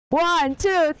1,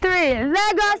 2, 3,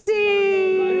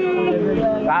 legacy!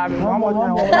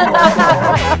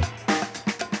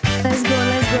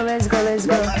 Let's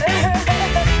go.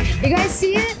 You guys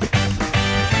see it?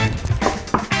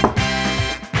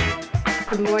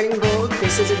 Good morning, Vogue.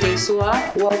 This is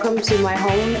Adesuwa. Welcome to my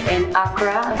home in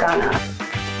Acra, Ghana.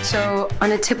 So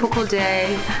on a typical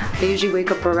day, I usually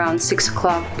wake up around 6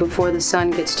 o'clock before the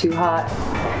sun gets too hot.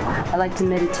 I like to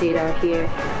meditate out here.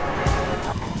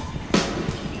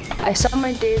 I start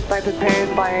my days by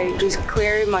preparing by just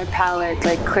clearing my palate,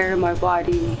 like clearing my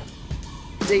body.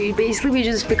 So you basically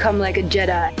just become like a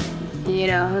Jedi, you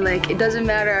know? Like it doesn't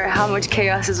matter how much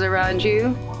chaos is around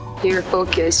you, you're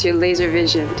focused, you're laser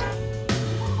visioned.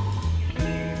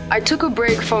 I took a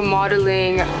break from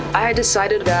modeling. I had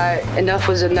decided that enough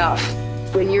was enough.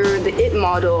 When you're the it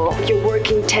model, you're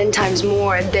working 10 times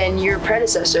more than your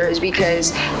predecessors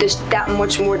because there's that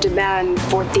much more demand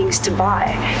for things to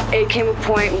buy. It came a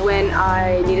point when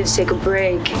I needed to take a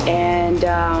break and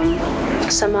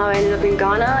somehow I ended up in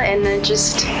Ghana, and then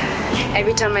just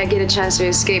every time I get a chance to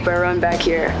escape, I run back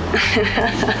here.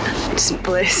 It's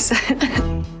bliss.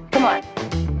 Come on.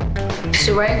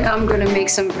 So right now I'm gonna make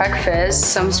some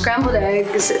breakfast, some scrambled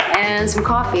eggs and some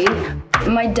coffee.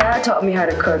 My dad taught me how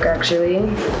to cook actually,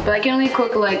 but I can only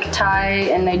cook like Thai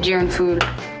and Nigerian food.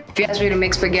 If you ask me to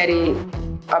make spaghetti,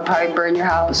 I'll probably burn your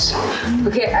house.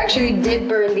 Okay, I actually did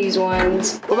burn these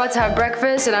ones. We're about to have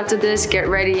breakfast, and after this, get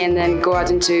ready and then go out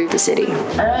into the city.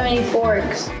 I don't have any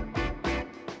forks.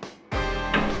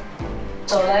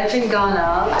 So life in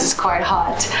Ghana is quite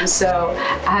hot, so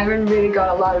I haven't really got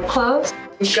a lot of clothes.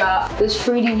 We've got this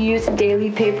Fruity Youth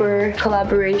daily paper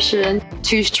collaboration,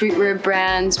 2 streetwear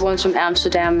brands, one's from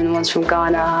Amsterdam and one's from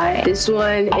Ghana. This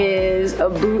one is a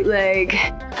bootleg.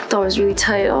 I thought it was really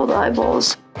tight, all the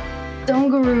eyeballs.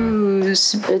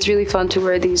 Dungaroos. It's really fun to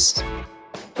wear these.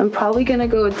 I'm probably gonna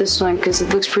go with this one because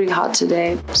it looks pretty hot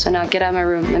today. So now get out of my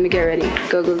room, let me get ready.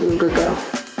 Go.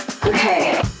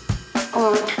 Okay.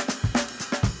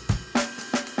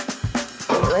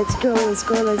 Let's go.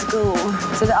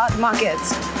 To the art market.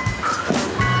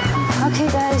 Okay,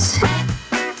 guys.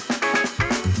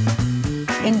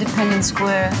 Independence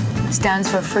Square stands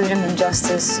for freedom and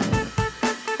justice.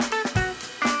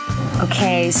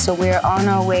 Okay, so we're on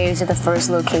our way to the first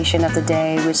location of the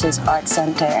day, which is Art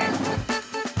Center.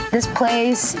 This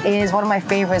place is one of my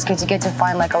favorites because you get to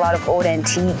find like a lot of old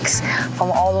antiques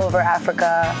from all over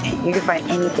Africa. You can find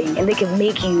anything, and they can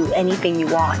make you anything you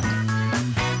want.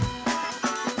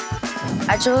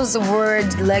 I chose the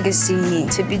word legacy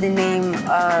to be the name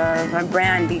of my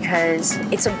brand because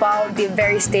it's about the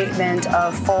very statement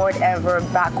of forward ever,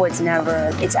 backwards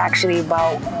never. It's actually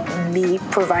about me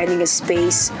providing a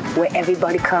space where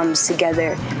everybody comes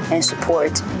together and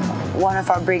support. One of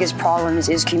our biggest problems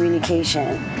is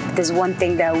communication. There's one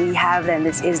thing that we have and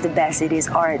this is the best, it is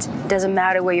art. It doesn't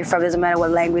matter where you're from, it doesn't matter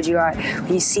what language you are.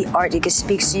 When you see art, it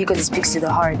speaks to you because it speaks to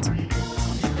the heart.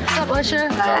 What's up, Usher?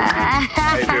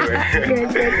 How you doing?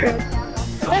 Good.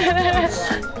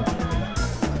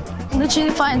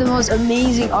 Literally find the most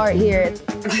amazing art here.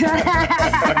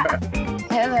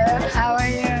 Hello, how are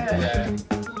you?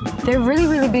 They're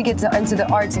really big into the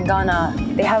arts in Ghana.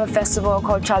 They have a festival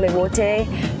called Chalewote.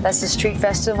 That's the street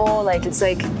festival. Like it's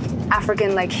like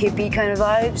African, like hippie kind of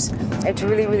vibes. It's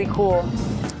really cool.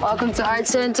 Welcome to Art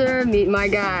Center. Meet my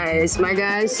guys. My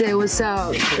guys say what's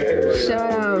up. Show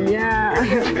them, yeah.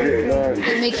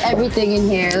 We make everything in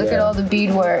here. Look at all the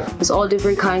beadwork. There's all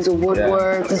different kinds of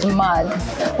woodwork. There's mud.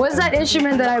 What's that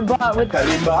instrument that I bought with?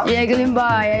 Kalimba. Yeah,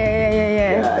 kalimba.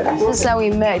 Yeah. This is how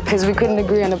we met because we couldn't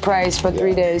agree on the price for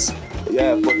 3 days.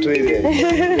 Yeah, for 3 days.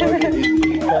 See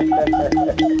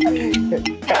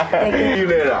you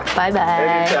later. Bye.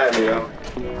 Anytime, you know.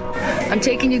 I'm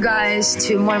taking you guys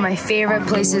to one of my favorite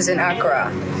places in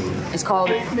Accra. It's called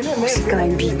Sky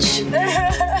Beach.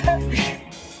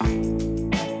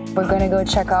 We're gonna go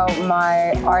check out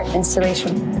my art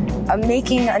installation. I'm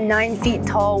making a 9 feet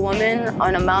tall woman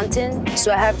on a mountain.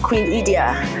 So I have Queen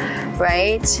Idia,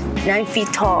 right? 9 feet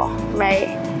tall,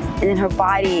 right? And then her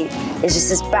body is just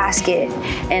this basket,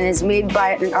 and it's made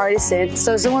by an artisan.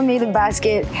 So someone made the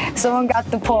basket, someone got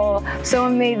the pole,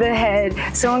 someone made the head,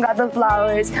 someone got the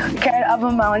flowers, carried up a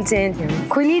mountain.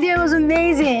 Queen Idia was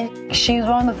amazing. She was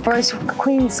one of the first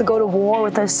queens to go to war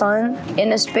with her son.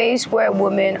 In a space where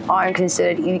women aren't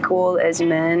considered equal as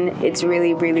men, it's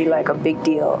really like a big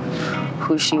deal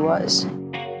who she was.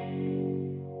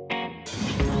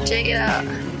 Check it out.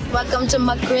 Welcome to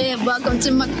my crib,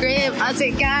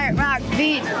 Osikai Rock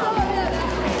Beach.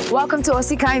 Welcome to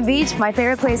Osikai Beach, my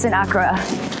favorite place in Accra.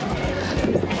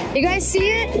 You guys see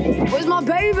it? Where's my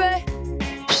baby?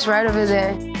 She's right over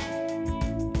there.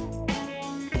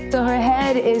 So her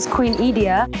head is Queen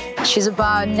Idia. She's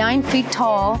about 9 feet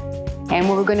tall. And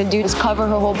what we're gonna do is cover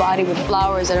her whole body with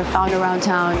flowers that are found around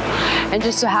town, and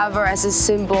just to have her as a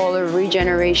symbol of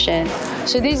regeneration.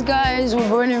 So these guys were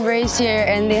born and raised here,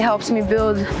 and they helped me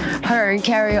build her and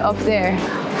carry her up there.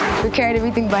 We carried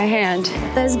everything by hand.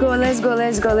 Let's go, let's go,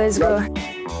 let's go, let's go.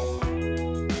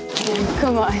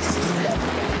 Come on.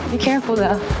 Be careful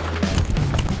though.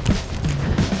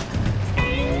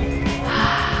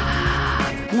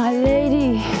 My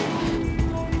lady.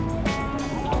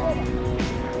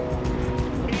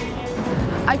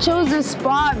 I chose this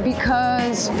spot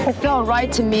because it felt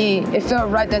right to me. It felt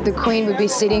right that the queen would be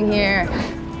sitting here.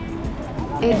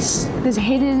 It's this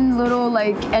hidden little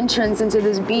like entrance into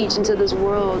this beach, into this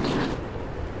world.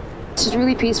 It's just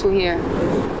really peaceful here.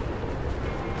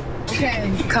 Okay,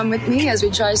 come with me as we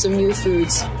try some new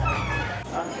foods.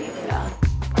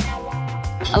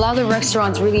 A lot of the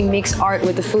restaurants really mix art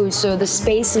with the food, so the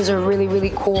spaces are really,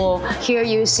 really cool. Here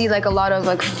you see like a lot of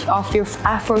like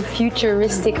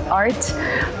Afro-futuristic art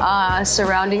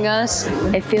surrounding us.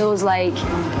 It feels like,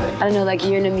 I don't know, like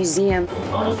you're in a museum.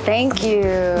 Thank you.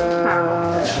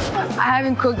 I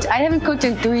haven't cooked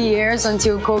in 3 years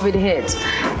until COVID hit.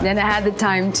 Then I had the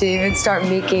time to start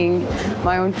making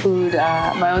my own food,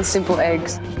 my own simple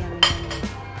eggs.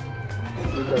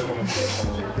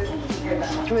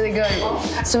 It's really good.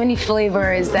 So many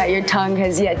flavors that your tongue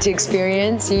has yet to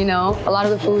experience, you know? A lot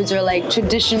of the foods are like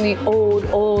traditionally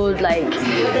old like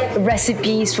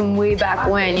recipes from way back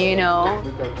when, you know?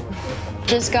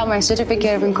 Just got my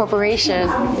certificate of incorporation.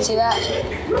 See that?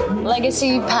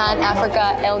 Legacy Pan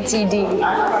Africa Ltd.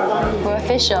 We're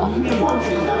official.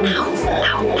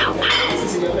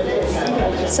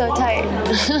 It's so tight.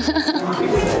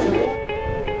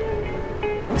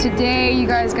 Today, you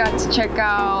guys got to check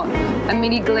out a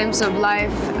mini glimpse of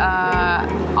life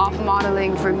off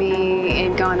modeling for me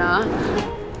in Ghana.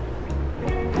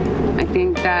 I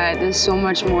think that there's so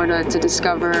much more to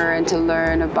discover and to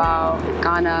learn about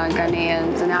Ghana,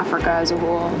 Ghanaians, and Africa as a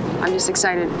whole. I'm just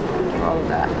excited for all of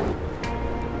that.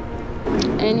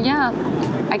 And yeah,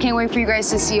 I can't wait for you guys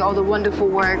to see all the wonderful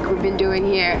work we've been doing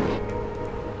here.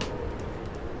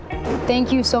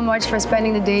 Thank you so much for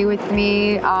spending the day with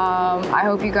me. I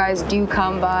hope you guys do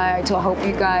come by. I hope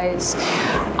you guys,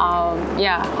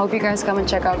 hope you guys come and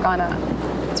check out Ghana.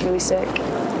 It's really sick.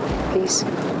 Peace.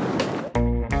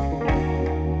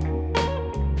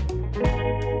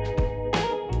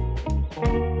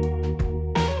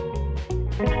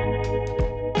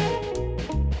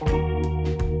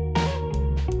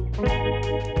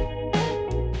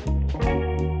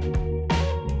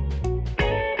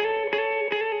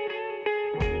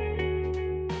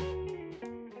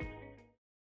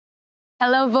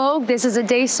 Hello Vogue, this is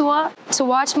Adesuwa. To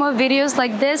watch more videos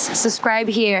like this, subscribe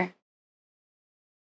here.